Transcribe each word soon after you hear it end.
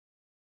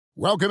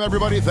Welcome,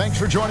 everybody. Thanks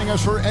for joining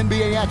us for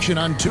NBA action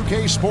on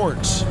 2K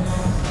Sports.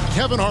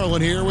 Kevin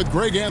Harlan here with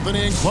Greg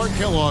Anthony and Clark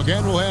Kellogg,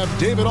 and we'll have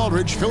David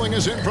Aldridge filling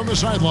us in from the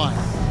sideline.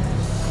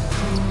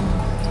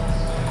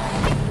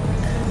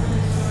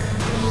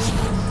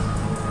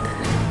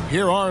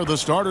 Here are the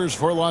starters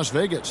for Las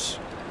Vegas.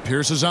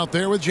 Pierce is out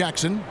there with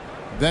Jackson.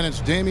 Then it's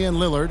Damian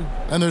Lillard,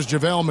 and there's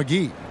JaVale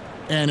McGee.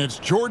 And it's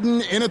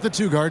Jordan in at the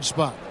two-guard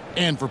spot.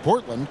 And for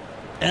Portland,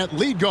 at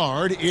lead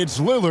guard, it's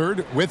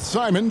Lillard with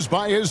Simons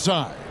by his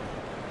side.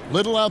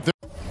 Little out there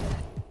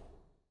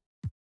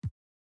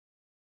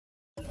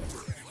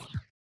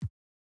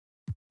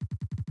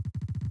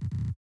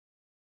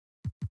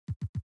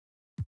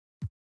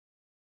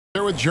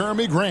with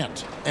Jeremy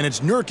Grant, and it's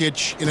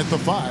Nurkic in at the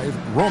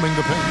 5, roaming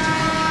the paint.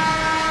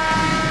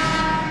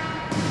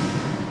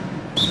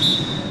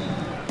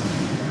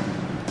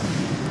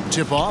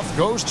 Tip-off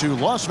goes to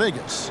Las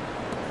Vegas.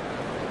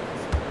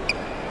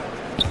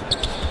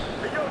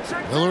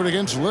 Lillard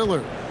against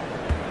Lillard.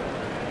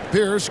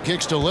 Pierce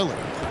kicks to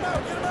Lillard.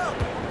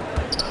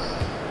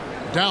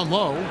 Down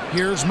low,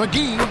 here's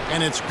McGee,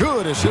 and it's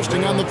good.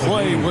 Assisting on the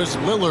play was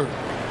Lillard.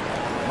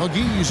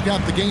 McGee's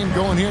got the game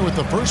going here with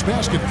the first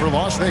basket for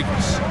Las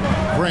Vegas.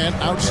 Grant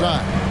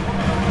outside.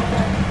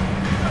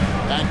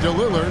 Back to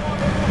Lillard.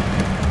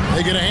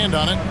 They get a hand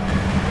on it.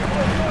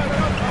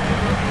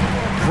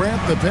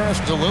 Grant the pass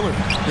to Lillard.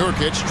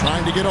 Nurkic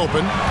trying to get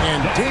open,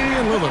 and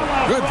Damian Lillard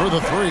good for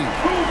the 3.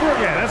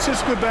 Yeah, that's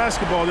just good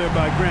basketball there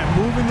by Grant.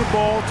 Moving the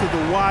ball to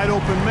the wide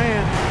open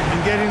man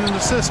and getting an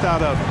assist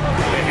out of it.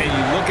 And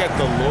you look at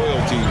the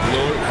loyalty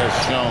Lillard has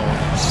shown.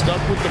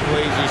 Stuck with the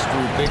Blazers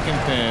through thick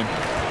and thin.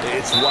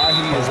 It's why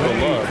he is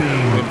beloved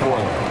in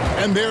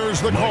Portland. And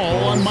there's the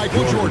call on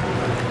Michael Jordan.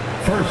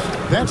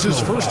 That's his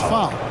first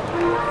foul.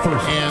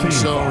 And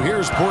so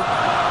here's Portland.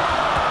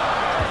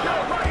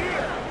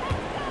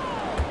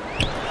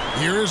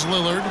 Here's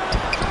Lillard.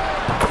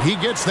 He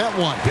gets that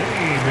one.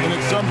 And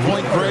at some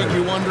point, Greg,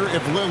 you wonder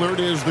if Lillard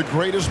is the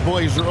greatest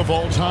Blazer of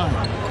all time.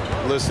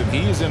 Listen,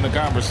 he's in the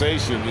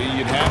conversation.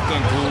 You'd have to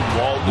include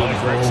Walton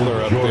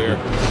Drexler up there.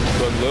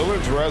 But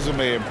Lillard's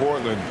resume in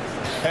Portland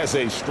has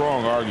a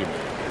strong argument.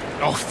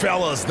 Oh,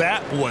 fellas,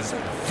 that was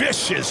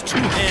vicious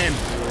two-hand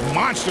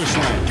monster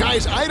slam.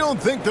 Guys, I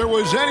don't think there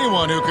was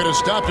anyone who could have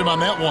stopped him on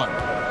that one.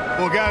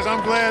 Well, guys,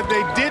 I'm glad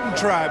they didn't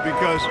try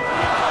because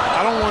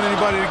I don't want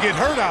anybody to get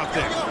hurt out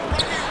there.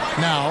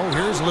 Now,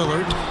 here's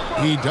Lillard.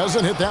 He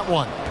doesn't hit that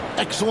one.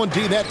 Excellent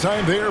D that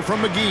time there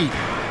from McGee.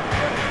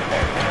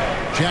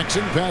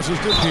 Jackson passes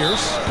to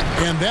Pierce,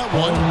 and that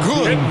one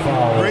good.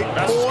 Great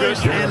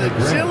poise and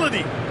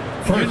agility.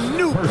 You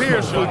knew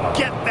Pierce would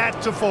get that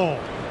to fall.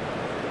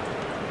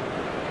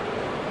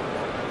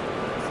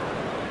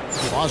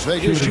 Las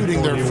Vegas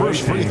shooting their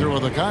first free throw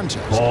of the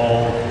contest.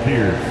 Paul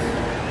Pierce.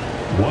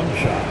 One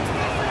shot.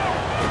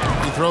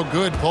 Free throw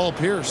good, Paul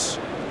Pierce.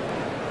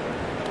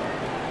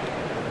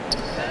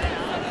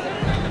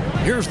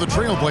 Here's the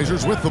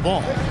Trailblazers with the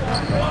ball.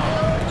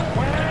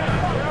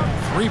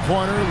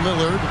 Three-pointer,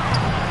 Lillard.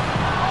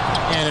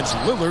 And it's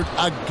Lillard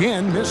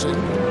again missing.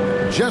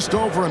 Just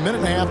over a minute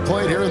and a half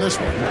played here in this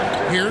one.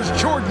 Here's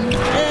Jordan,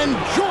 and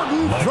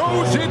Jordan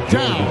throws it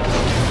down.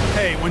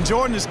 Hey, when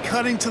Jordan is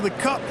cutting to the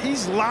cup,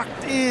 he's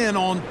locked in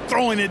on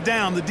throwing it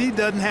down. The D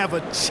doesn't have a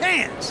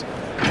chance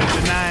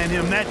of denying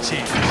him that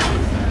chance.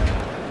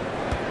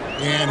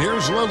 And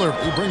here's Lillard.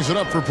 He brings it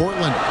up for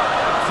Portland.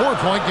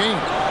 4-point game.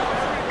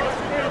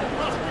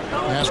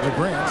 Pass to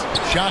Grant.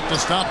 Shot to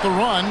stop the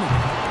run.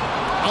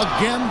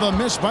 Again, the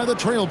miss by the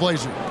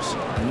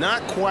Trailblazers.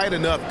 Not quite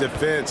enough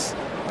defense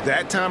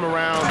that time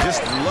around.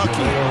 Just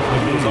lucky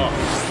it was off.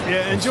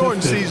 Yeah, and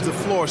Jordan sees the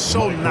floor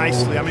so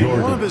nicely. I mean,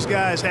 one of his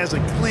guys has a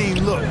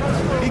clean look.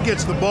 He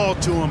gets the ball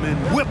to him in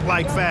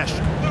whip-like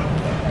fashion.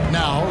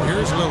 Now,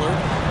 here's Lillard.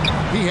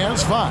 He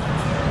has 5.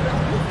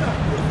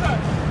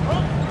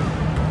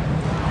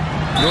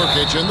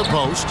 Nurkic in the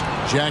post.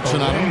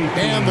 Jackson on him.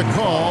 And the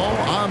call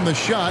on the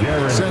shot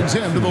sends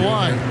him to the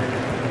line.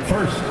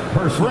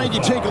 Greg,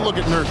 you take a look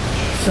at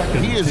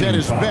Nurkic. He is at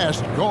his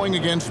best going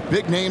against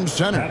big-name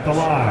centers.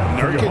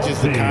 Nurkic is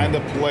the kind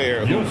of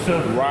player who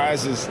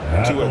rises to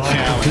a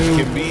challenge.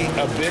 He can be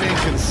a bit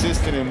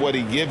inconsistent in what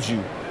he gives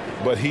you,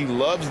 but he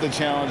loves the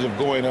challenge of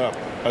going up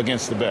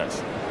against the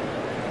best.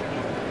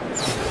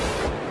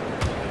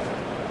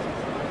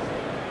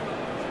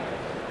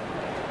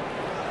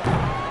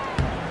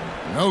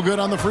 No good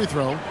on the free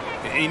throw.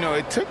 You know,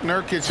 it took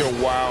Nurkic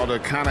a while to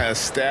kind of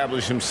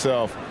establish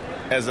himself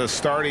as a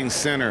starting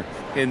center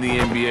in the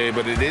NBA,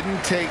 but it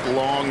didn't take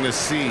long to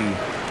see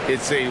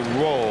it's a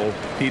role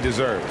he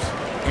deserves.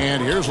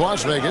 And here's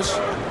Las Vegas.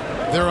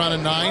 They're on a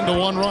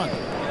 9-1 run.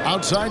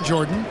 Outside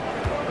Jordan.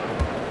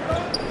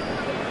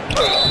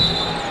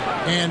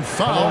 And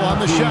foul on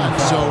the shot,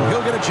 so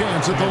he'll get a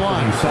chance at the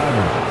line.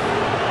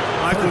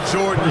 Michael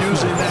Jordan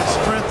using that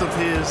strength of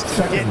his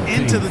to get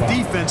into the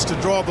defense to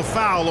draw the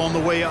foul on the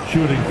way up.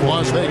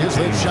 Las Vegas,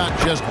 they've shot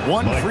just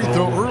one free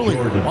throw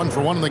earlier. 1 for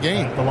 1 in the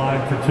game. At the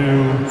line for 2.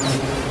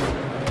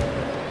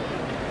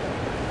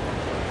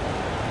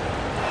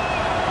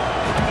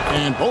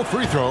 And both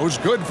free throws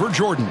good for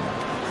Jordan.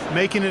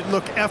 Making it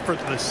look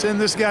effortless. Send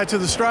this guy to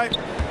the stripe.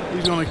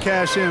 He's going to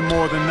cash in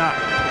more than not.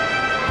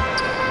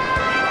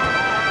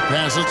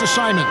 Passes to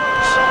Simons.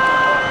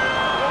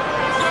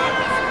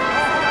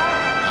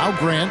 Now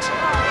Grant.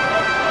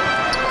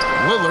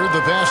 Lillard,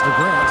 the pass to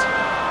Grant.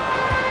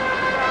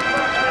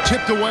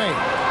 Tipped away.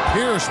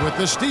 Pierce with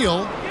the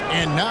steal.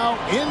 And now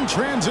in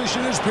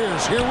transition is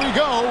Pierce. Here we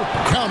go.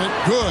 Count it.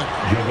 Good.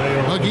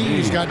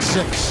 McGee's got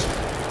 6.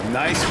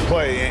 Nice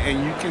play,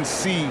 and you can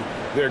see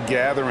they're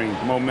gathering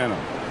momentum.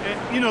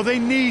 And, you know, they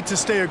need to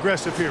stay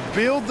aggressive here.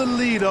 Build the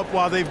lead up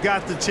while they've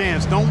got the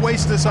chance. Don't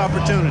waste this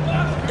opportunity.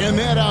 And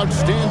that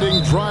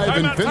outstanding drive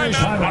and finish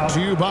brought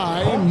to you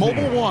by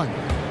Mobile One.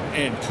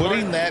 And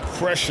putting that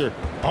pressure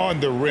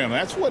on the rim.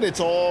 That's what it's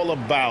all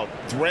about,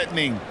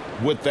 threatening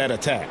with that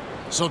attack.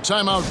 So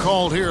timeout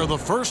called here, the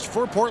first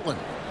for Portland.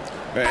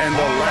 And the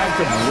lack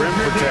of rim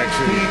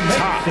protection,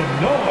 top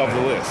of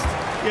the list.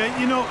 Yeah,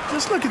 you know,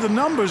 just look at the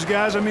numbers,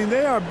 guys. I mean,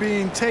 they are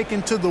being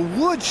taken to the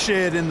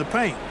woodshed in the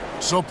paint.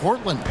 So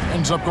Portland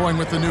ends up going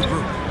with the new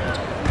group.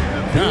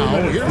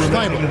 Now, here's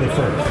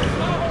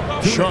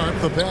Thibault. Sharp,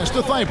 the pass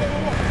to Thibault.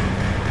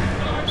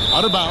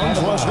 Out of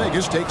bounds, Las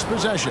Vegas takes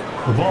possession.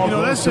 You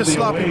know, that's just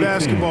sloppy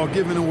basketball,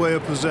 giving away a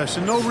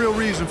possession. No real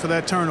reason for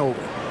that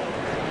turnover.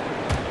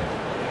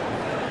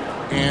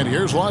 And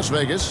here's Las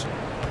Vegas.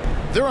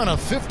 They're on a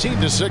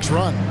 15-6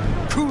 run.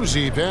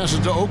 Cousy passes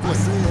to Oakland.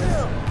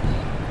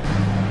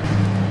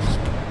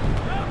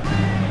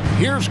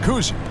 Here's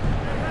Cousy.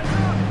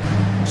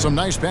 Some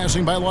nice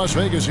passing by Las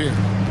Vegas here.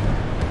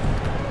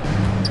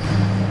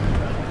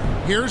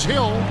 Here's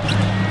Hill.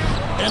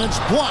 And it's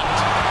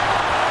blocked.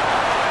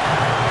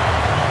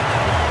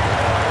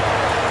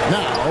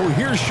 Now,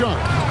 here's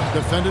Sharp.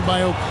 Defended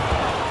by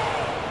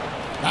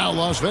Oakland. Now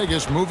Las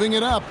Vegas moving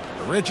it up.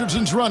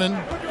 Richardson's running.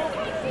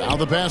 Now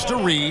the pass to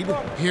Reed.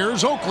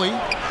 Here's Oakley.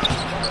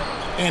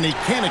 And he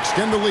can't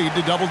extend the lead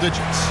to double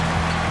digits.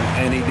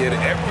 And he did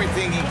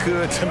everything he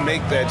could to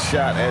make that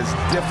shot as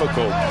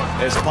difficult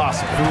as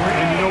possible.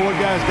 And you know what,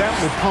 guys? That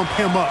will pump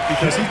him up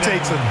because he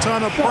takes a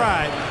ton of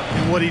pride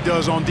in what he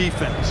does on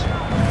defense.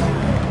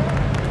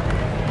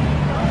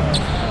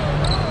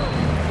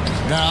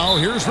 Now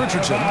here's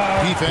Richardson.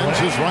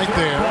 Defense is right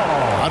there.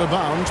 Out of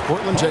bounds.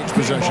 Portland takes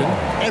possession.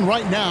 And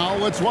right now,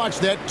 let's watch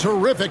that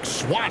terrific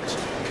swat.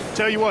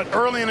 Tell you what,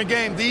 early in the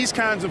game, these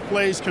kinds of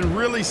plays can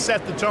really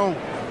set the tone.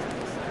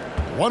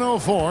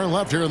 1:04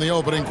 left here in the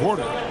opening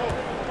quarter.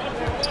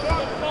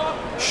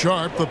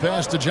 Sharp, the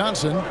pass to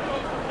Johnson.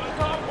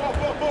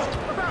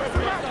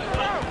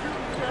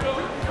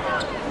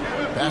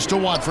 Pass to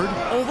Watford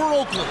over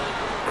Oakley.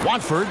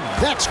 Watford,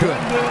 that's good.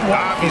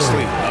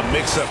 Obviously, a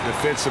mix-up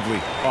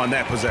defensively on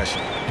that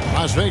possession.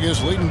 Las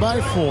Vegas leading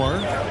by 4.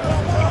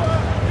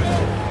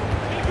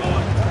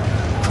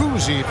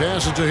 Cousy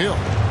passes to Hill.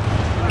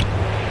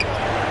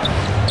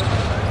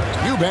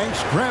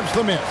 Eubanks grabs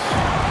the miss.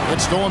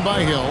 It's stolen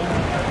by Hill.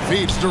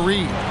 Feeds to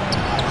Reed.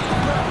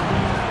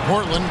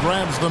 Portland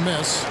grabs the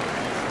miss.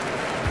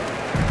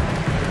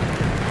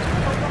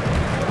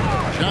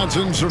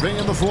 Johnson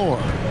surveying the floor.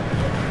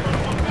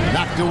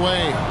 Knocked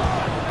away.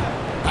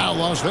 Now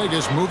Las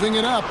Vegas moving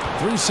it up.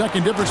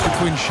 3-second difference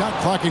between shot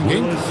clock and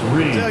game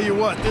clock. Tell you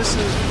what, this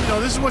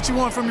is what you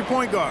want from your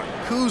point guard.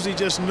 Cousy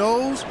just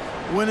knows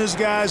when his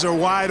guys are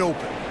wide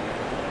open.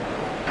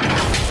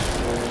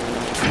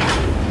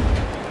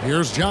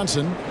 Here's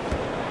Johnson.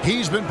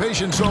 He's been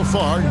patient so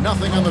far.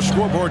 Nothing on the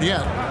scoreboard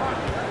yet.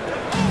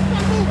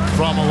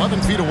 From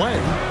 11 feet away.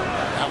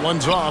 That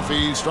one's off.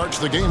 He starts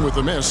the game with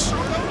a miss.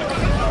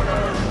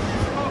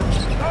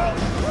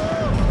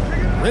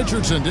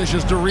 Richardson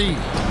dishes to Reed.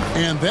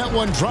 And that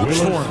one drops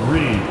for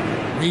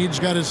him. Reed's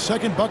got his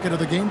second bucket of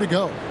the game to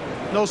go.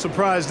 No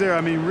surprise there.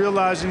 I mean,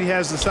 realizing he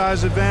has the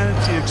size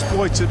advantage, he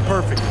exploits it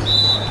perfectly.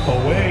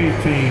 Away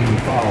team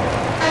foul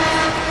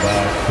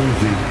by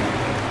Cousy.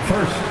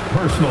 First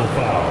personal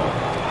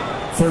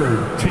foul.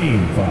 Third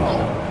team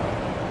foul.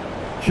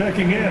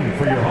 Checking in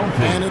for your home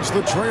team. And it's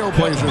the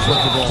Trailblazers with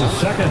the ball.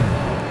 Second.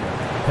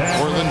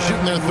 Portland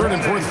shooting their third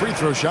and fourth free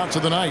throw shots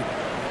of the night.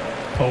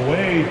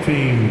 Away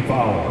team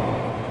foul.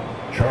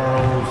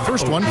 Charles.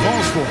 First one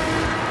falls for.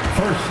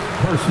 First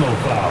personal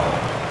foul.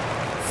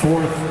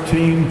 Fourth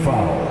team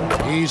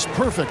foul. He's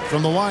perfect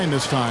from the line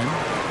this time.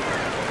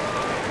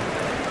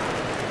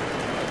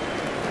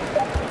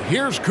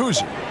 Here's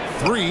Cousy.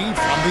 3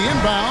 from the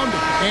inbound,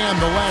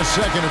 and the last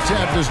second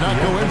attempt does not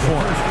go in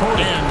for him.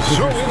 And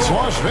so it's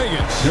Las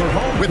Vegas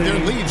with their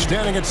lead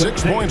standing at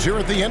 6 points here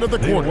at the end of the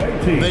quarter.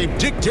 They've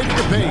dictated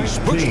the pace,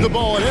 pushed the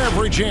ball at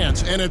every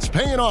chance, and it's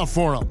paying off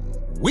for them.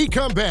 We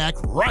come back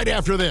right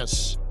after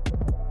this.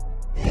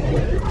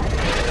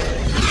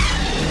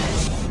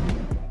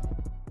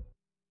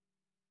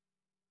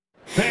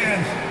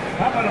 Fans,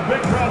 how about a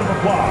big round of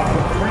applause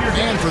for your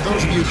And for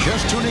those of you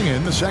just tuning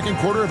in, the second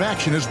quarter of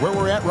action is where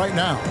we're at right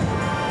now.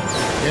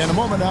 In a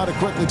moment now to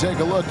quickly take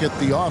a look at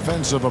the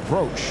offensive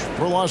approach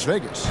for Las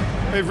Vegas.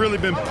 They've really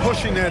been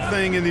pushing that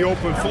thing in the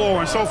open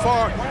floor, and so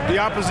far the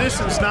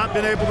opposition's not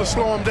been able to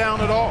slow them down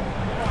at all.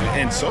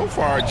 And so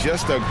far,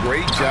 just a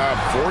great job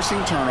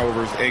forcing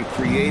turnovers and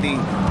creating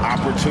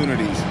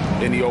opportunities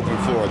in the open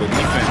floor. The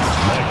defense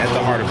at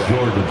the heart of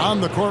that. On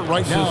the court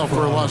right now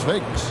for Las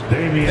Vegas.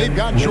 They've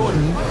got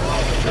Jordan.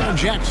 Jaren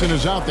Jackson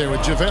is out there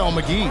with JaVale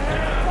McGee.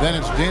 Then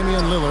it's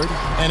Damian Lillard,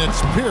 and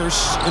it's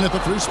Pierce in at the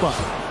 3 spot.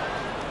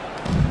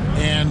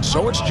 And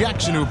so it's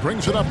Jackson who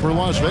brings it up for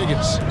Las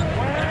Vegas.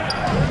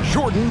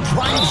 Jordan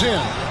drives in.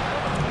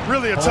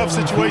 Really a tough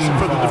situation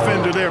for the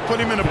defender there. Put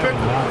him in a pickle.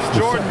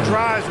 Jordan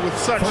drives with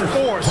such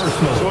force,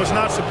 so it's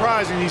not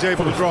surprising he's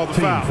able to draw the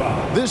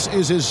foul. This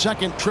is his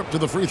second trip to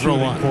the free throw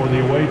line. For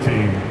the away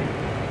team,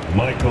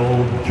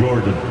 Michael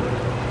Jordan.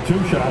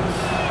 2 shots.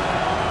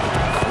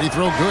 Free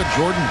throw good,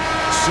 Jordan.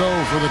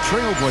 So for the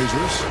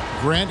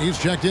Trailblazers, Grant, he's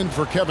checked in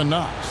for Kevin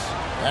Knox.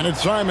 And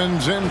it's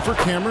Simons in for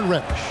Cameron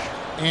Reddish.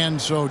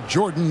 And so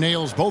Jordan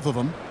nails both of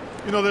them.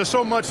 You know, there's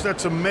so much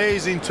that's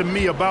amazing to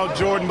me about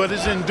Jordan, but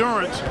his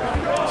endurance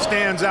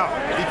stands out.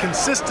 He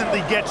consistently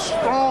gets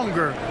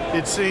stronger,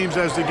 it seems,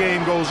 as the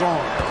game goes on.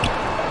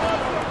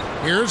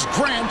 Here's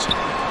Grant.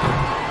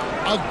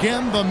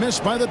 Again, the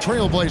miss by the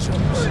Trailblazers.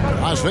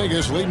 Las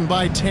Vegas leading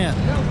by 10.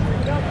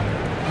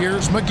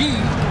 Here's McGee.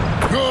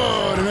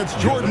 Good, and it's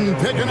Jordan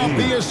picking up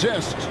the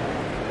assist.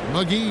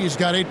 McGee's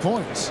got 8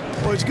 points.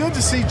 Well, it's good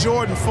to see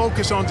Jordan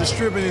focus on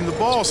distributing the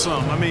ball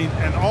some. I mean,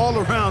 an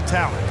all-around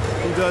talent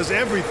who does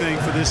everything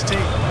for this team.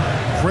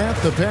 Grant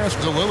the pass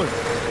to Lillard.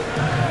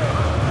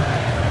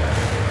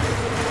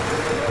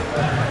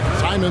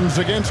 Simons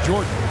against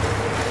Jordan.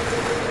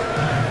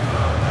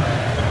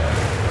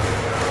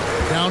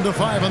 Down to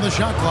 5 on the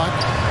shot clock.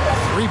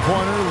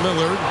 3-pointer,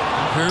 Lillard.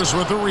 Pierce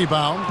with the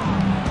rebound.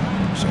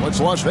 So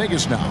it's Las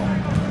Vegas now.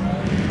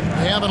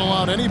 They haven't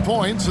allowed any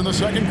points in the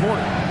second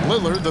quarter.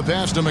 Lillard, the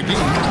pass to McGee,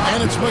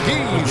 and it's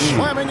McGee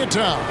slamming it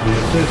down.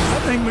 I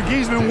think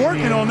McGee's been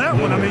working on that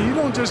one. I mean, you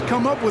don't just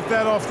come up with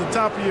that off the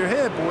top of your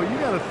head, boy. You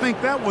got to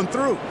think that one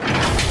through.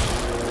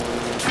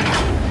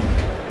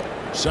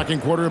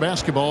 Second quarter of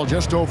basketball,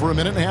 just over a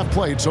minute and a half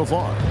played so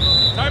far.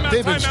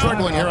 They've been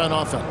struggling here on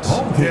offense.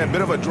 Yeah, a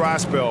bit of a dry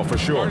spell for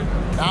sure.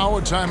 Now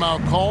a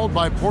timeout called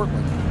by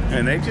Portland.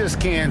 And they just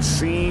can't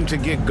seem to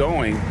get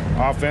going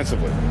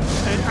offensively.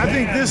 And I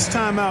think this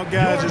timeout,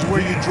 guys, is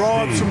where you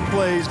draw up some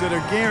plays that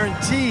are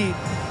guaranteed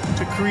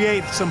to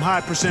create some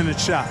high percentage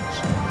shots.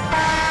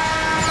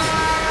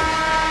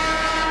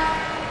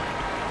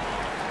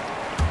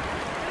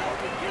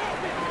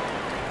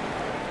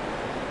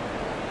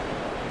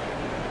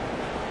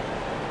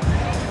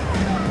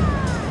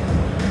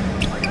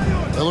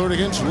 Lillard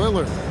against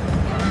Lillard.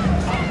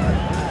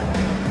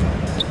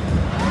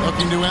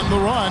 Looking to end the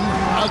run.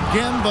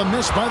 Again, the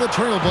miss by the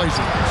Trailblazers.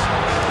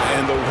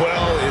 And the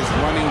well is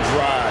running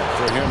dry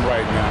for him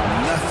right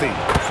now. Nothing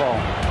falling.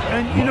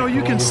 And, you know,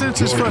 you can sense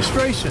his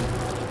frustration.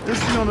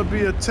 This is going to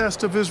be a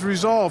test of his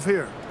resolve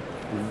here.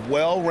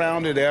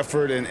 Well-rounded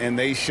effort, and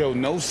they show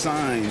no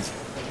signs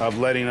of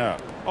letting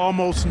up.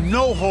 Almost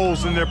no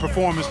holes in their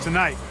performance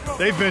tonight.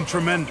 They've been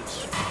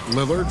tremendous.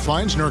 Lillard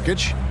finds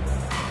Nurkic.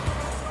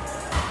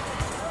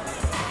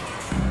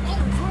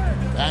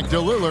 Back to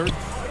Lillard.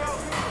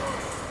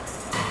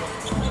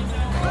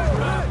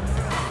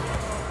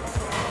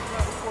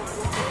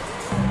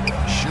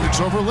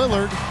 Over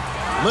Lillard.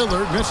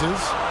 Lillard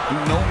misses.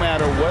 No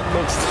matter what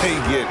looks they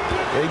get,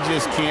 they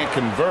just can't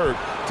convert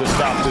to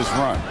stop this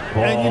run.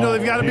 And, you know,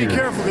 they've got to be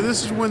careful because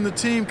this is when the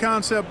team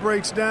concept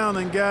breaks down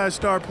and guys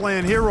start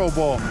playing hero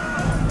ball.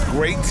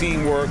 Great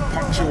teamwork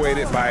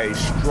punctuated by a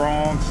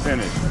strong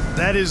finish.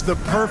 That is the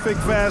perfect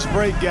fast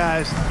break,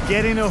 guys.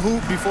 Getting a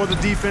hoop before the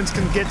defense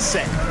can get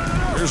set.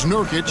 Here's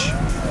Nurkic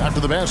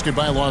after the basket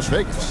by Las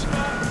Vegas.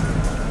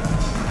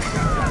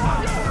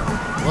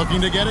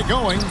 Looking to get it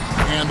going,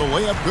 and the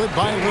layup good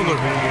by Lillard.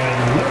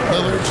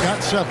 Lillard's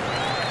got 7.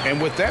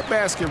 And with that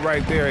basket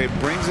right there, it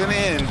brings an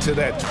end to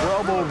that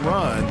 12-0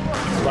 run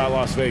by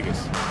Las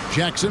Vegas.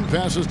 Jackson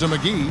passes to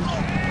McGee.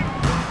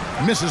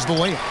 Misses the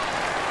layup.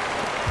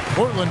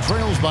 Portland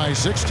trails by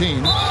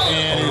 16,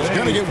 and he's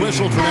going to get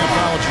whistled for that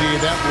foul.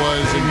 That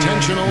was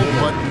intentional,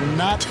 but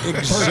not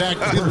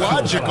exactly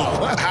logical.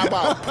 How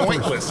about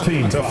pointless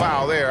to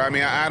foul there? I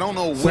mean, I don't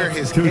know where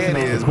his head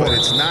is, but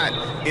it's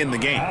not in the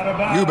game.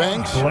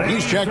 Eubanks,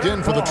 he's checked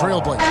in for the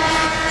Trailblazers.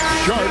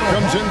 Sharp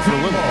comes in for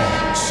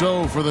Lillard.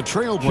 So for the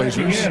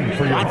Trailblazers,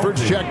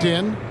 Watford's checked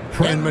in,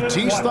 and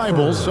Matisse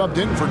Thybulle subbed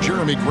in for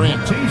Jeremy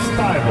Grant. Matisse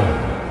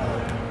Thybulle.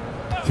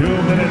 2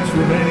 minutes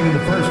remaining in the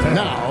first half.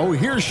 Now,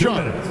 here's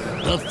Sharp,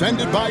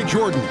 defended by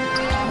Jordan.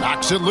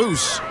 Knocks it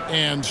loose,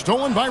 and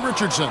stolen by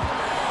Richardson.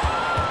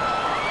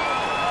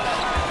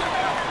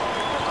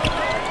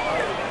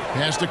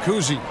 Pass to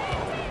Kuzi.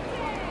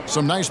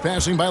 Some nice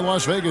passing by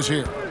Las Vegas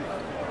here.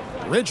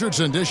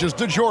 Richardson dishes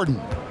to Jordan.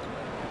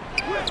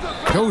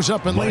 Goes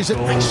up and lays it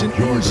nice and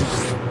easy.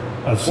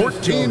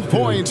 14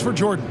 points for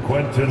Jordan.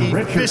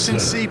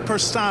 Efficiency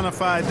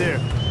personified there.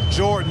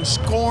 Jordan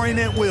scoring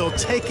at will,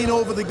 taking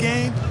over the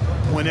game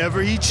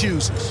whenever he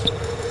chooses.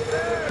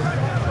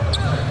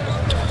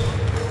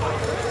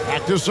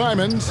 Back to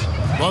Simons.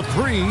 The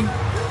 3.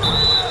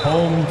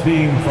 Home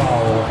team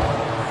foul.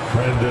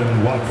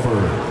 Brandon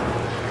Watford.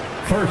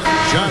 First.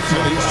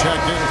 Johnson, he's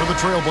checked in for the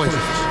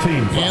Trailblazers.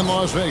 Team foul. And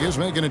Las Vegas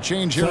making a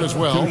change here as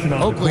well. Substitution on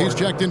the Oakley, he's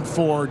court. checked in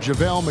for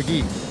JaVale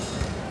McGee.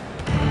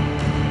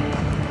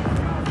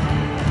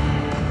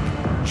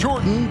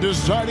 Jordan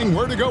deciding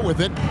where to go with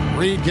it.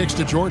 Reed kicks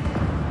to Jordan.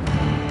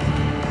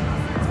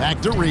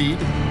 Back to Reed.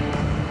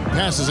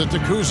 Passes it to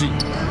Kuzi.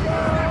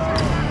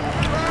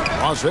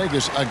 Las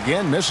Vegas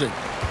again missing.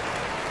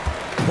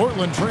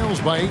 Portland trails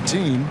by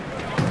 18.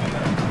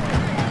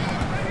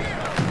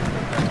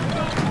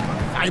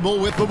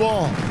 Thibault with the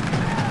ball.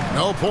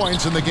 No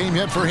points in the game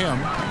yet for him.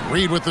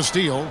 Reed with the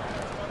steal.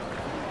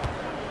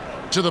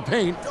 To the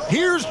paint.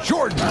 Here's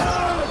Jordan.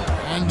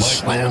 And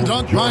slam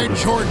dunk by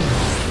Jordan.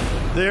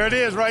 There it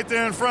is right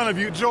there in front of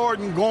you.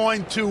 Jordan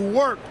going to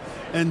work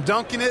and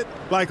dunking it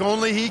like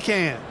only he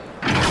can.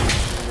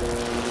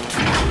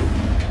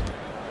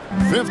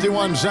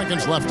 51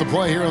 seconds left to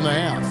play here in the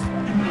half.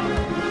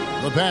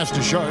 The pass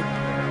to Sharp.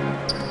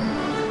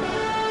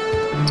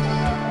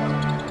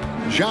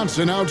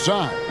 Johnson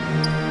outside.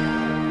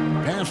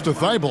 Pass to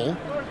Thibault.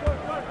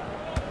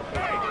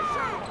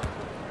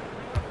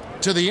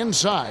 To the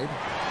inside.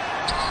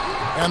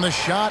 And the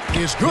shot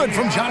is good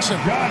from Johnson.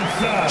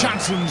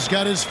 Johnson's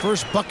got his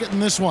first bucket in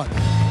this one.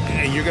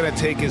 And you're going to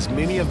take as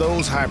many of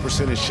those high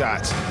percentage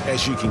shots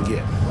as you can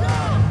get.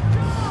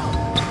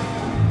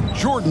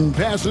 Jordan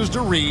passes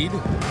to Reed.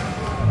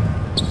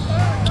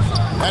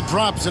 That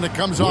drops and it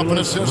comes off an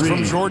assist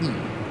from Jordan.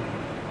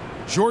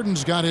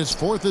 Jordan's got his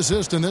fourth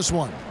assist in this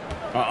one.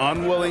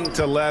 Unwilling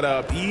to let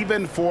up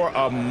even for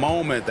a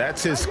moment.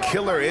 That's his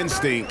killer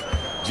instinct,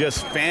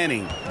 just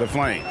fanning the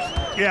flames.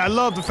 Yeah, I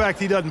love the fact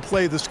he doesn't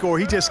play the score.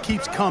 He just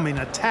keeps coming,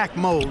 attack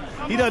mode.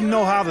 He doesn't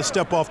know how to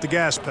step off the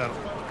gas pedal.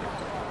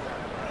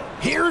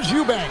 Here's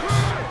Eubanks.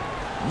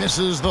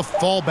 Misses the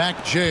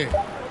fallback J.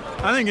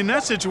 I think in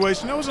that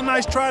situation, that was a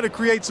nice try to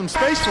create some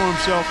space for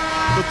himself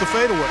with the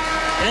fadeaway.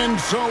 And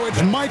so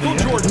it's Michael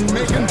Jordan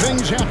making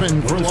things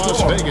happen for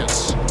Las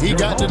Vegas. He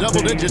got to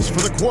double digits for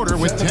the quarter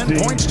with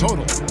 10 points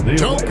total.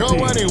 Don't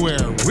go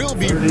anywhere. We'll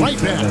be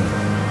right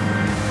back.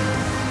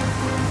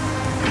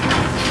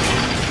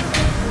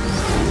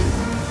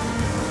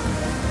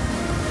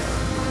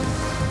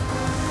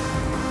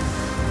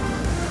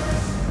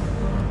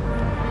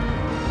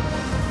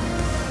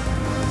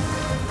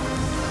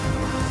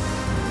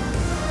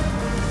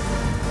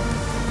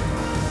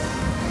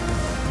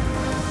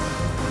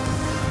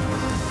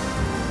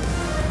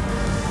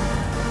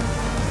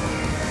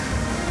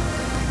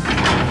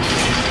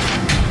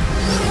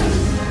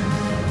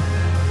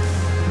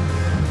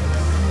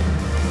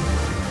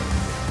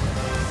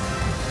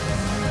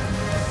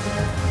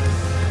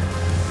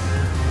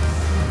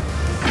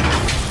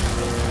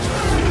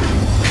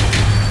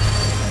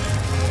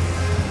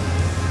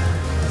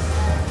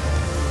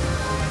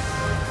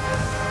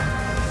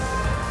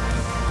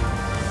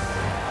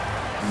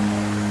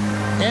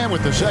 And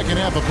with the second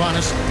half upon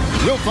us,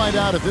 we'll find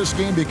out if this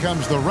game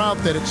becomes the route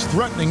that it's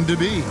threatening to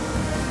be.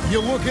 You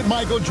look at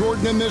Michael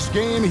Jordan in this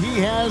game, he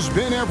has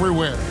been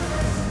everywhere.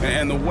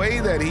 And the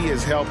way that he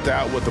has helped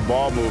out with the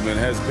ball movement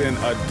has been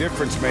a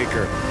difference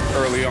maker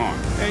early on.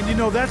 And, you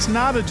know, that's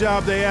not a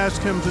job they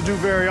ask him to do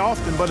very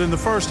often, but in the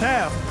first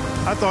half,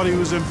 I thought he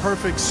was in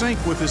perfect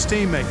sync with his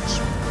teammates.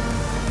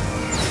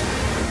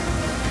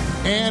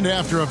 And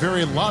after a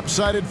very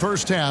lopsided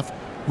first half,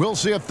 we'll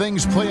see if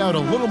things play out a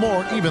little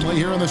more evenly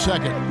here in the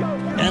second.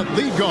 At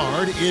lead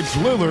guard, it's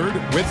Lillard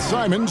with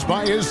Simons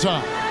by his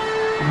side.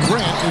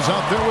 Grant is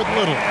out there with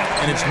Little,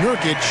 and it's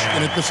Nurkic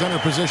in at the center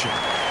position.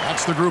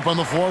 That's the group on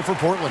the floor for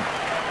Portland.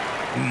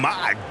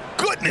 My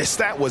goodness,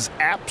 that was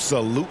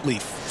absolutely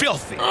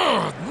filthy.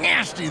 Ugh,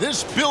 nasty.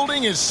 This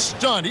building is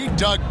stunned. He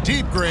dug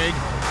deep, Greg,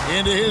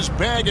 into his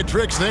bag of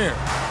tricks there.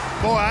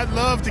 Boy, I'd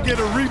love to get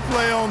a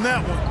replay on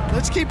that one.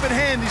 Let's keep it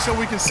handy so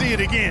we can see it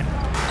again.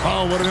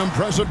 Oh, what an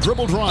impressive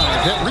dribble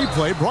drive. That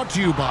replay brought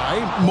to you by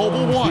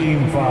Mobile One.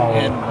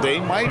 And they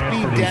might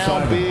be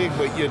down big,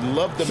 but you'd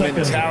love the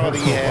mentality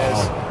he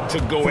has to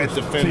go at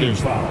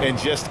defenders and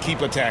just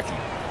keep attacking.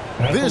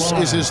 This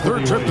is his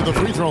third trip to the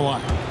free throw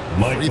line.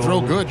 Free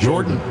throw good,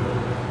 Jordan.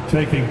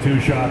 Taking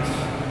 2 shots.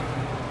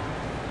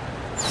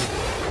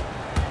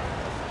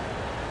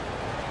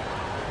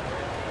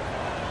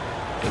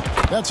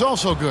 That's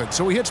also good,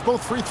 so he hits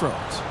both free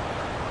throws.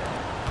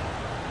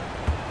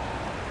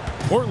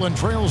 Portland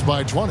trails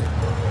by 20.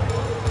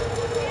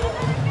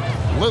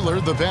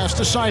 Lillard the pass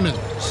to Simons.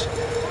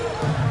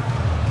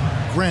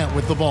 Grant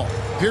with the ball.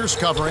 Pierce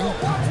covering.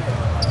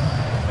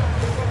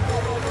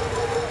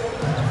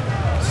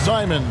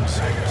 Simons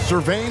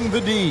surveying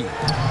the D.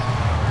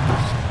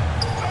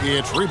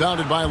 It's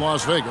rebounded by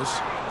Las Vegas.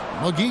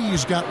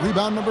 McGee's got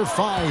rebound number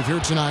 5 here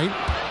tonight.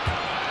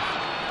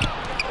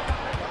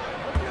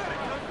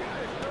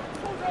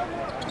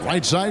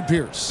 Right side,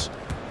 Pierce.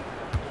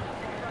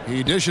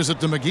 He dishes it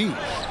to McGee.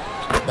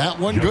 That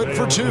one good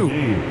for 2.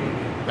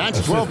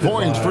 That's 12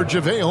 points for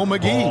JaVale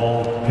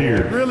McGee.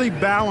 It really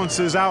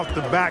balances out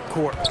the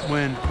backcourt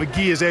when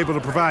McGee is able to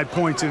provide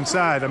points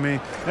inside. I mean,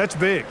 that's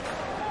big.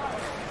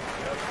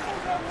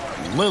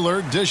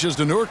 Lillard dishes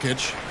to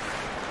Nurkic.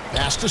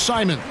 Pass to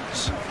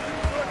Simons.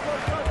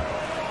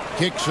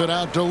 Kicks it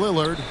out to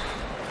Lillard.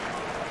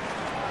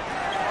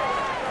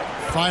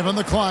 5 on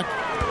the clock.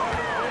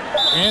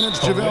 And it's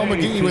JaVale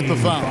McGee with the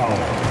foul.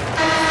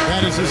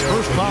 That is his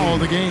first foul of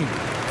the game.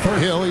 For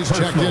Hill, he's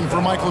checked in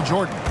for Michael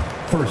Jordan.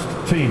 First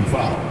team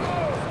foul.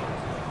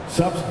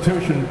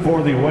 Substitution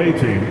for the away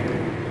team,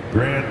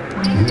 Grant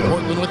Hill.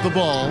 Portland with the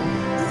ball.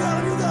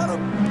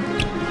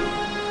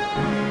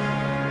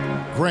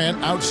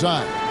 Grant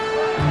outside.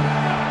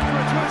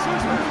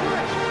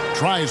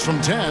 Tries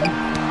from 10.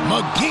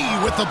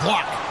 McGee with the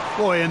block.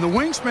 Boy, and the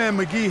wingspan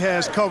McGee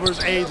has covers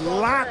a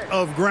lot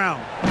of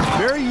ground.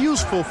 Very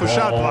useful for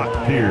shot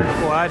blocking.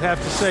 Well, I'd have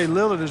to say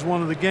Lillard is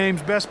one of the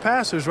game's best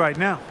passers right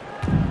now.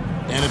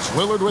 And it's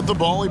Lillard with the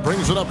ball. He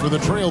brings it up for the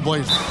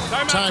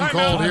Trailblazers. Time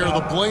called here.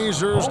 The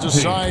Blazers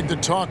decide to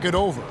talk it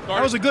over.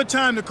 That was a good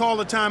time to call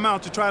a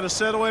timeout to try to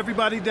settle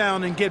everybody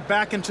down and get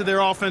back into their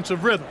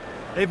offensive rhythm.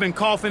 They've been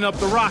coughing up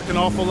the rock an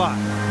awful lot.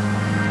 Give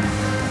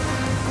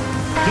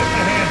the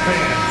hand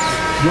fans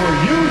your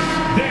youth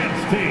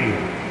dance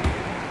team.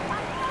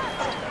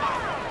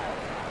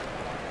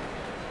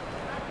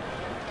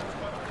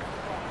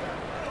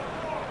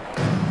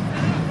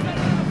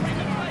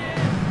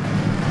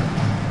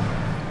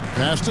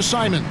 Pass to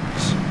Simons.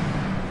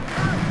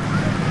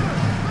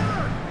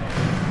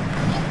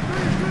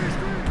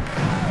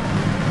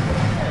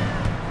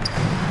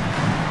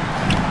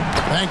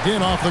 Banked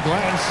in off the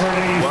glass.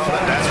 Well,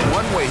 that's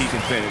one way he can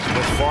finish,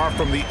 but far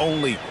from the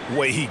only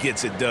way he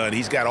gets it done.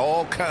 He's got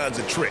all kinds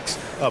of tricks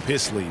up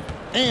his sleeve.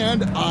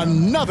 And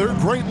another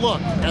great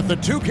look at the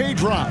 2K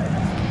drive.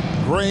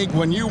 Greg,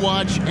 when you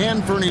watch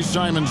Anthony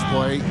Simons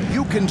play,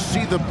 you can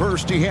see the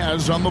burst he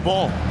has on the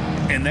ball.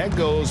 And that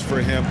goes for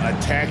him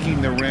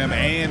attacking the rim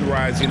and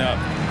rising up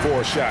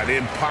for a shot.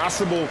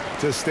 Impossible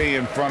to stay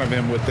in front of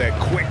him with that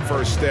quick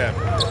first step.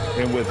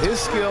 And with his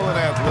skill and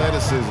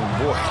athleticism,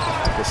 boy,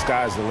 the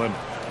sky's the limit.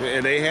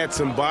 And they had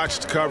some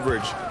botched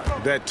coverage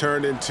that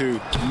turned into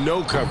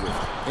no coverage.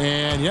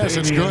 And yes,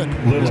 it's good.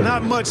 There's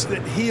not much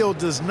that Hill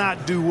does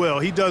not do well.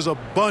 He does a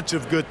bunch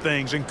of good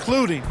things,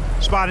 including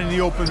spotting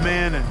the open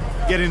man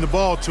and getting the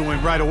ball to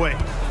him right away.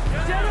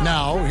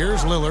 Now,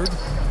 here's Lillard.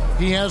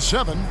 He has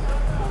 7.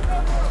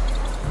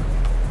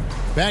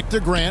 Back to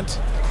Grant.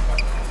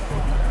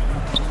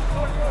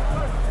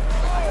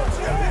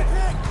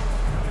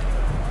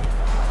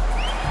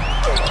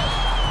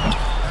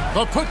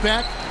 The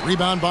putback.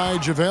 Rebound by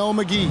JaVale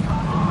McGee.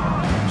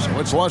 So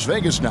it's Las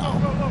Vegas now.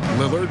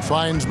 Lillard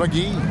finds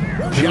McGee.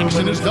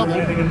 Jackson is double.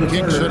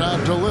 Kicks it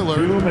out to Lillard.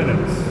 2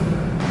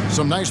 minutes.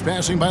 Some nice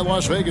passing by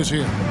Las Vegas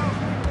here.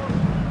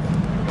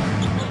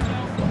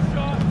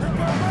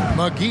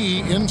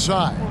 McGee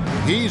inside.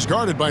 He's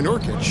guarded by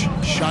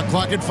Nurkic. Shot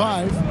clock at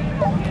 5.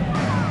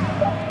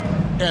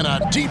 And a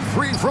deep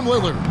three from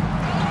Lillard.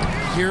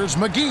 Here's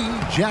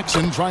McGee.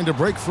 Jackson trying to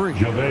break free.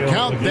 Count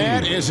McGee.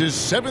 that as his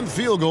 7th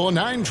field goal in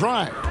 9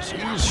 tries.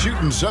 He's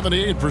shooting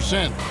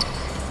 78%.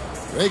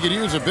 They could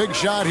use a big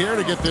shot here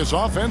to get this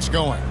offense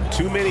going.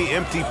 Too many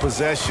empty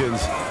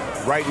possessions.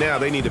 Right now,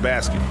 they need a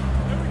basket.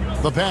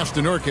 The pass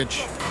to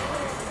Nurkic.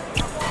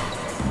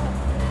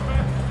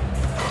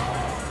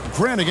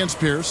 Grant against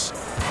Pierce.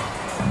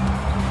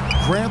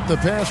 Grant the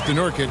pass to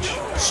Nurkic.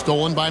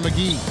 Stolen by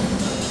McGee.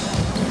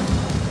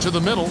 To the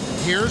middle.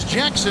 Here's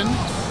Jackson.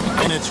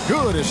 And it's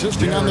good.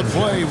 Assisting on the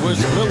play was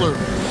Lillard.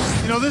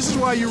 You know, this is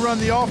why you run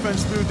the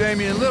offense through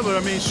Damian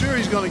Lillard. I mean, sure,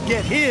 he's going to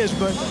get his,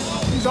 but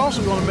he's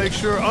also going to make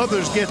sure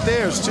others get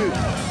theirs, too.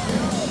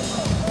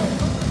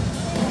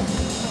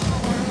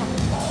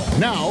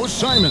 Now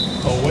Simon.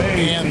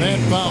 And that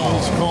foul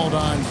is called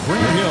on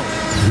Grant Hill.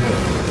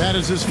 That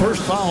is his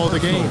first foul of the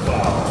game.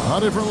 A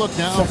different look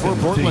now for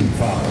Portland.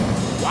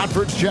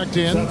 Watford's checked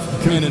in,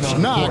 and it's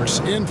Knox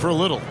in for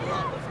Little.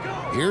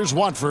 Here's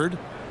Watford.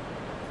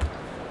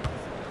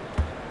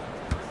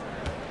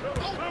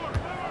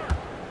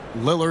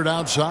 Lillard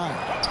outside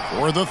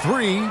for the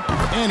 3,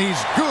 and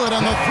he's good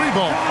on the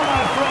 3-ball.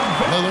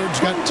 Lillard's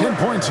got 10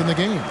 points in the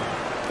game.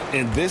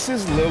 And this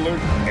is Lillard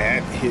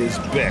at his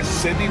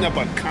best, sending up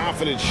a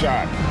confident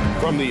shot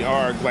from the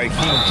arc like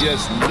he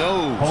just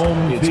knows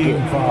it's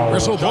good.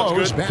 Whistle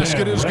blows,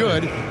 basket is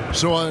good.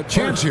 So a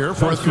chance here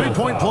for a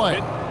 3-point play.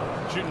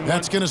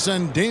 That's going to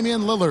send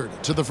Damian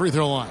Lillard to the free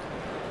throw line.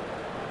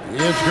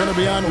 It's going to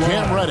be on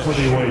Cam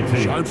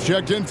Reddish. Sharps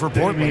checked in for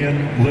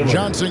Portland.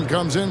 Johnson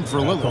comes in for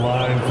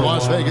Lillard. For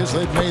Las Vegas,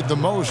 they've made the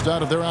most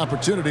out of their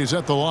opportunities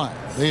at the line.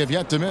 They have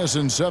yet to miss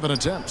in 7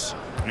 attempts.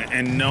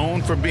 And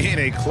known for being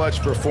a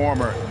clutch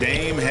performer,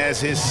 Dame has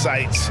his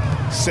sights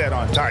set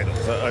on titles.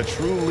 A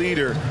true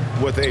leader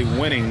with a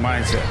winning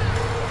mindset.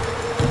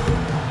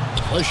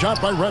 A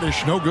shot by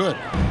Reddish, no good.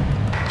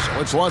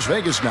 So it's Las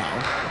Vegas now.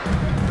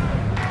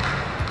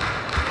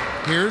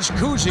 Here's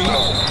Kuzi.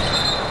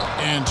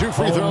 And 2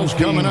 free throws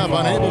coming up,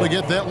 unable to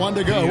get that one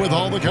to go with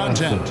all the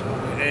content.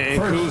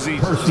 And Kuzi,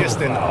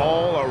 just an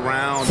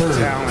all-around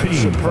talent,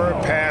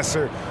 superb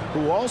passer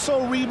who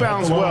also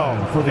rebounds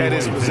well at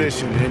his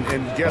position.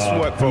 And guess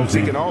what, folks?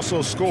 He can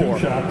also score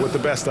with the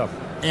best of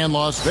them. And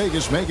Las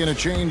Vegas making a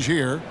change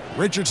here.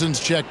 Richardson's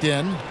checked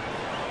in.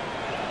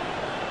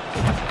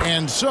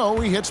 And so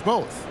he hits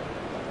both.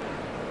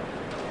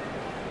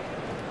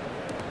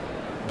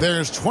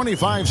 There's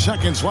 25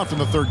 seconds left in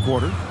the third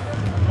quarter.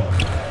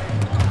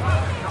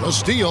 The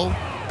steal.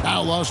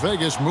 Now Las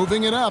Vegas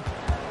moving it up.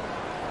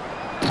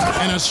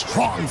 And a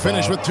strong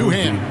finish with two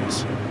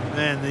hands.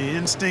 Man, the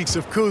instincts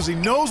of Kuzi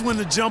knows when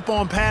to jump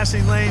on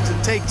passing lanes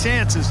and take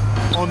chances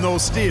on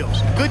those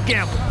steals. Good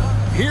gamble.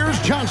 Here's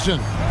Johnson.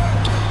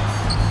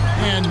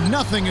 And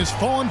nothing is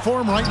falling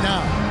for him right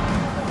now.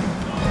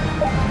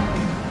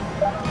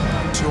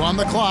 2 on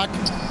the clock.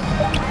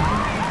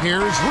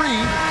 Here's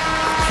Reed.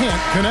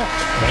 Can't connect.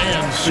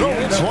 And so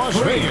it's Las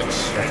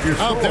Vegas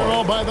out there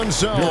all by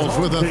themselves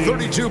with a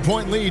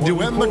 32-point lead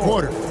to end the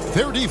quarter.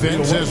 Their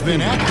defense has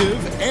been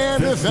active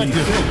and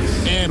effective.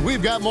 And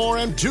we've got more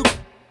in 2.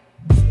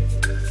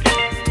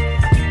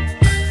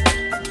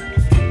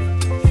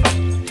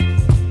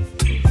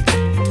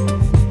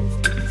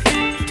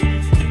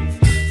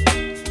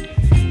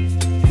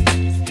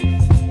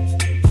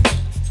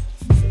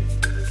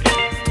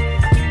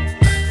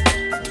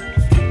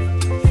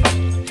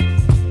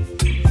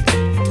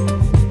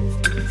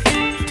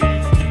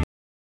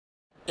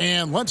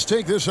 And let's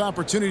take this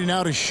opportunity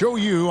now to show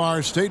you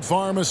our State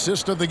Farm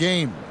assist of the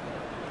game.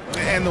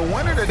 And the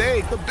winner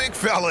today, the big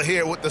fella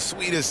here with the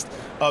sweetest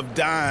of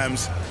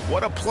dimes.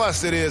 What a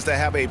plus it is to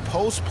have a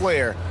post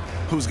player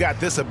who's got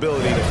this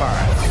ability to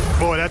find.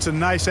 Boy, that's a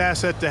nice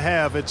asset to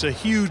have. It's a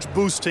huge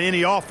boost to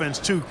any offense,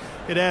 too.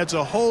 It adds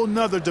a whole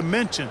nother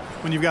dimension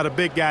when you've got a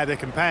big guy that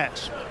can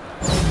pass.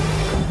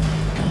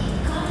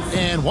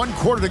 And 1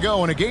 quarter to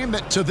go in a game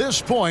that to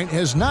this point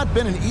has not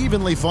been an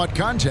evenly fought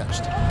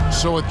contest.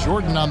 So with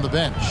Jordan on the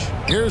bench,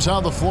 here's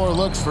how the floor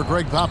looks for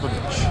Greg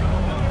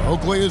Popovich.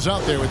 Oakley is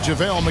out there with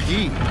JaVale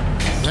McGee.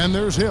 Then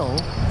there's Hill.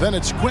 Then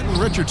it's Quentin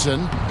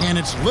Richardson. And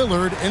it's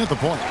Lillard in at the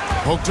point.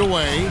 Poked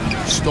away.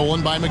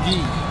 Stolen by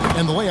McGee.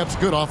 And the layup's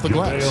good off the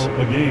glass.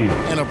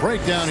 And a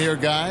breakdown here,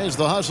 guys.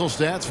 The hustle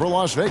stats for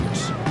Las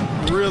Vegas.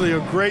 Really a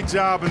great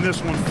job in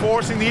this one,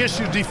 forcing the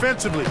issue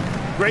defensively.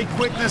 Great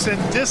quickness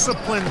and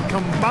discipline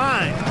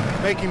combined,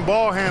 making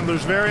ball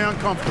handlers very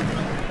uncomfortable.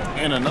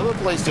 And another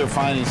place they're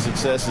finding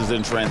success is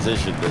in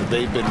transition.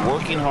 They've been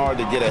working hard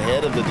to get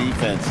ahead of the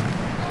defense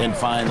and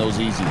find those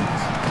easy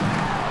ones.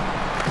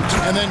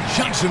 And then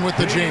Johnson with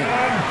the jam.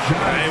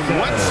 And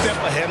one step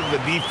ahead of the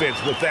defense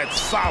with that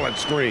solid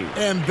screen.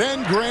 And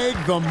then Greg,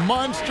 the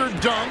monster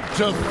dunk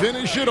to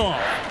finish it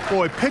off.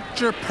 Boy,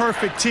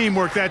 picture-perfect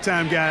teamwork that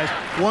time, guys.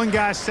 One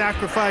guy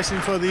sacrificing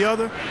for the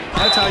other.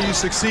 That's how you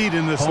succeed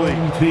in this league.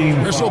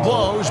 Whistle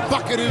blows.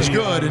 Bucket is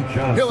good.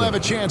 And he'll have a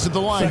chance at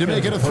the line to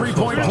make it a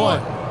 3-point play.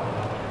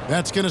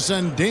 That's going to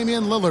send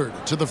Damian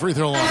Lillard to the free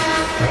throw line.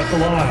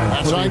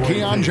 That's on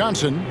Keon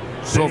Johnson.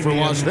 So for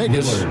Las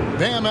Vegas,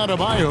 Bam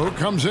Adebayo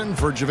comes in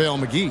for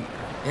JaVale McGee.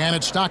 And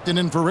it's Stockton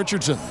in for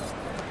Richardson.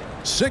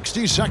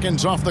 60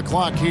 seconds off the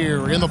clock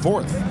here in the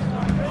fourth.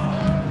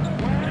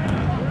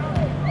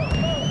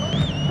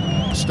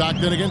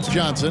 Stockton against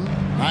Johnson.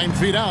 9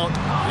 feet out.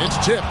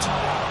 It's tipped.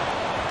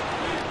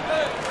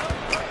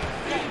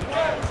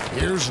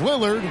 Here's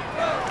Lillard.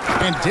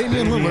 And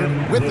Damian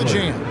Lillard with the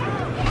jam.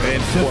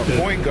 And for a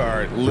point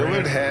guard,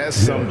 Lillard has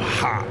some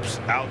hops.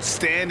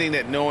 Outstanding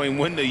at knowing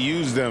when to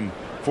use them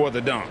for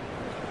the dunk.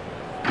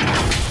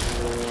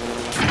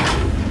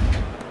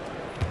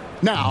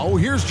 Now,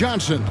 here's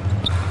Johnson.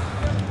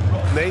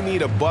 They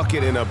need a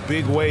bucket in a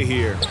big way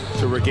here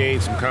to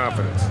regain some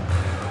confidence.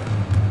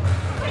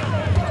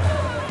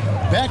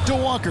 Back to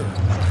Walker.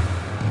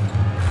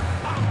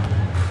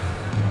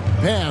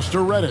 Pass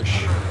to Reddish.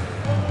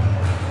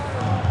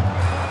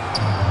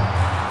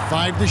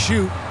 5 to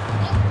shoot.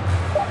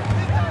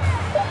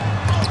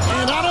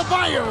 And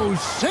Adebayo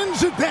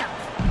sends it back.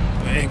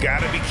 And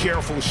got to be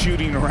careful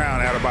shooting around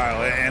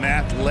Adebayo. An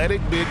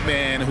athletic big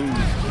man who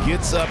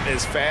gets up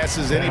as fast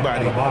as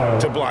anybody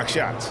to block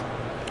shots.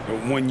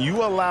 When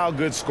you allow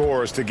good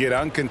scorers to get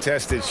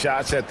uncontested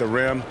shots at the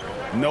rim,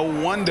 no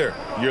wonder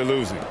you're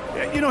losing.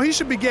 You know, he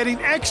should be getting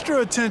extra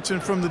attention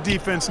from the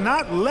defense,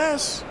 not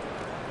less.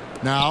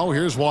 Now,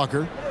 here's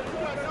Walker.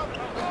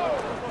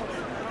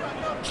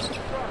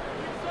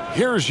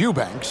 Here's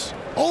Eubanks.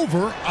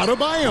 Over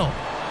Adebayo.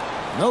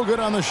 No good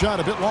on the shot,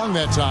 a bit long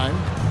that time.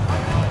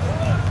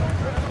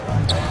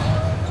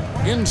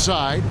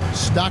 Inside,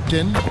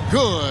 Stockton.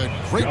 Good.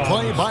 Great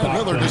play by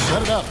Lillard to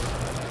set it up.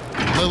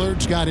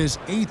 Lillard's got his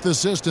 8th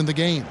assist in the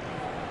game.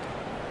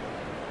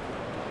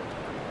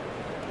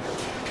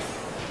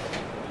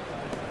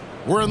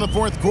 We're in the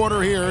fourth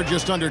quarter here,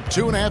 just under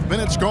 2.5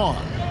 minutes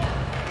gone.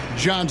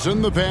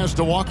 Johnson, the pass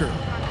to Walker.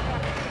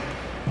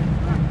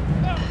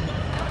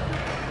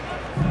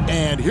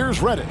 And here's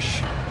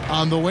Reddish.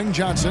 On the wing,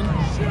 Johnson.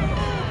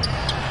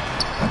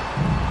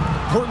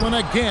 Portland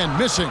again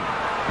missing.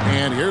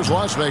 And here's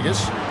Las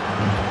Vegas.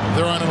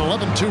 They're on an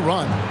 11-2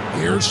 run.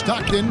 Here's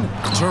Stockton.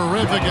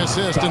 Terrific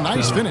assist. A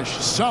nice finish.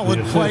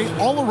 Solid play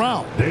all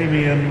around.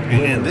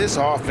 And this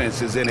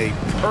offense is in a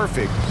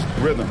perfect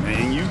rhythm.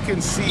 And you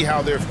can see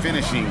how they're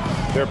finishing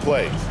their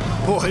plays.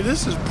 Boy,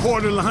 this is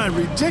borderline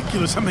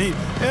ridiculous. I mean,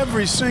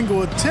 every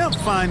single attempt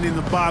finding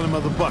the bottom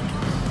of the bucket.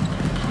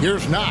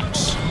 Here's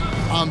Knox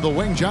on the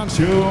wing.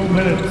 Johnson. 2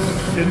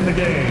 minutes in the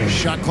game.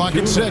 Shot clock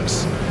at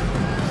 6.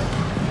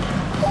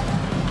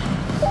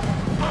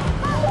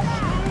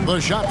 The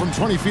shot from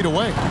 20 feet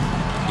away.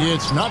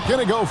 It's not going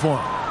to go for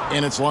him.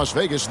 And it's Las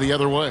Vegas the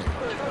other way.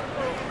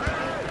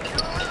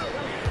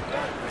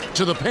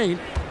 To the paint.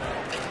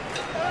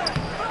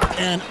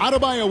 And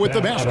Adebayo with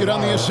the basket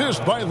on the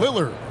assist by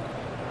Lillard.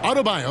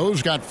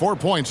 Adebayo's got 4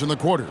 points in the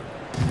quarter.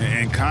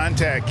 And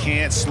contact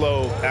can't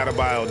slow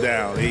Adebayo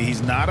down.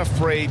 He's not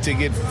afraid to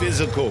get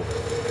physical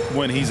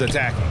when he's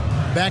attacking.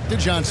 Back to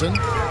Johnson.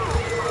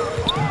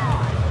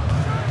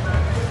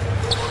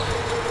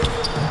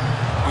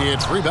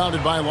 It's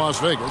rebounded by Las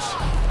Vegas.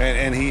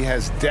 And he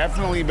has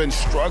definitely been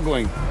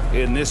struggling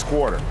in this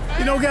quarter.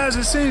 You know, guys,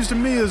 it seems to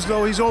me as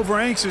though he's over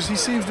anxious. He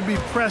seems to be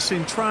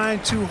pressing,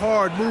 trying too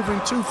hard, moving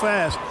too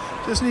fast.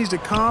 Just needs to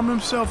calm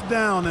himself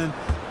down and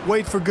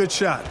wait for good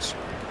shots.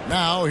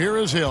 Now here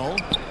is Hill.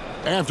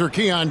 After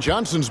Keon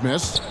Johnson's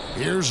miss,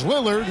 here's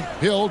Lillard.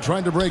 Hill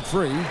trying to break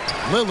free.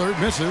 Lillard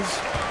misses.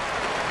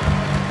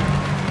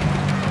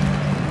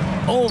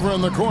 Over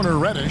in the corner,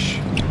 Reddish.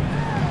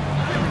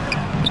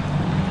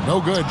 No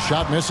good.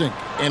 Shot missing.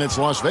 And it's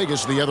Las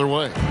Vegas the other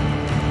way.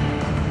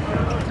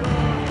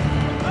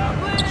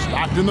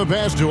 Stockton the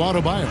pass to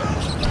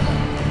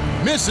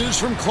Adebayo. Misses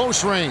from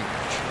close range.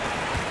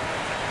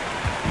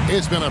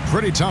 It's been a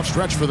pretty tough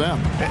stretch for them.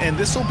 And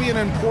this will be an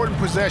important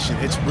possession.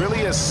 It's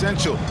really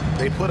essential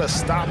they put a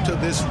stop to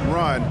this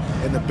run,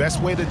 and the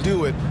best way to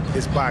do it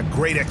is by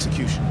great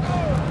execution.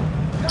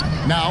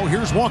 Now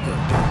here's Walker.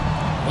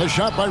 A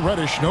shot by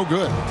Reddish, no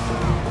good.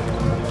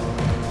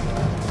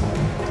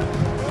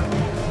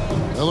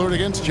 Lillard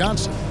against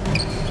Johnson.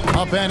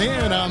 Up and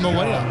in on the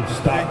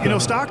layup. You know,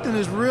 Stockton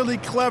is really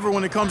clever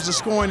when it comes to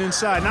scoring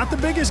inside. Not the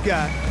biggest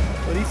guy,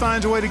 but he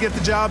finds a way to get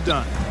the job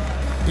done.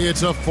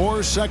 It's a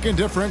 4-second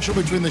differential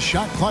between the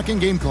shot clock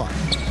and game clock.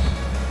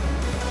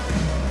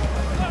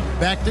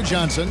 Back to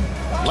Johnson.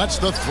 Lets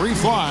the three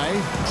fly.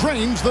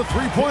 Drains the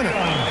three-pointer.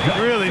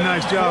 Really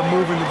nice job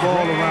moving the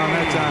ball around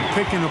that time,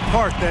 picking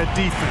apart that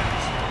defense.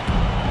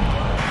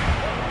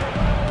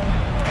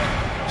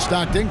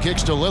 Stockton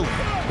kicks to Lillard.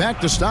 Back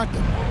to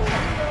Stockton.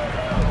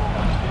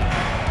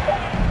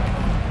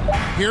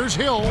 Here's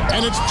Hill,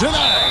 and it's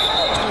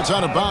denied. It's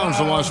out of bounds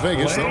to Las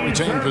Vegas. They'll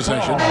retain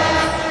possession.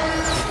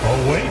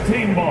 Away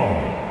team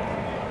ball.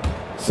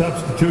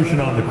 Substitution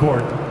on the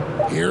court.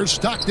 Here's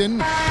Stockton.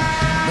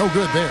 No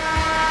good there.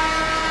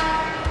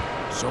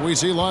 So we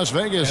see Las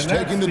Vegas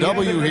taking the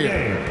W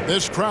here.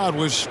 This crowd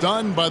was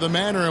stunned by the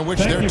manner in which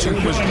their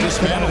team was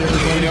dismantled.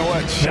 You know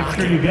what?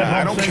 Shocking.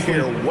 I don't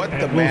care what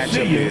the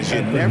matchup is.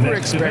 You never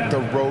expect a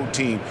road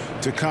team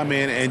to come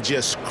in and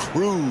just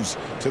cruise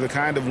to the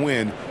kind of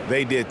win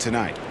they did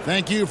tonight.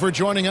 Thank you for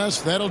joining us.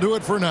 That'll do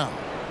it for now.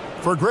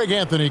 For Greg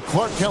Anthony,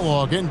 Clark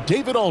Kellogg, and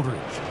David Aldridge,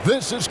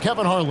 this is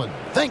Kevin Harlan.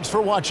 Thanks for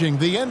watching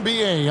the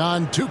NBA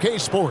on 2K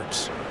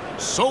Sports.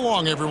 So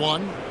long,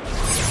 everyone.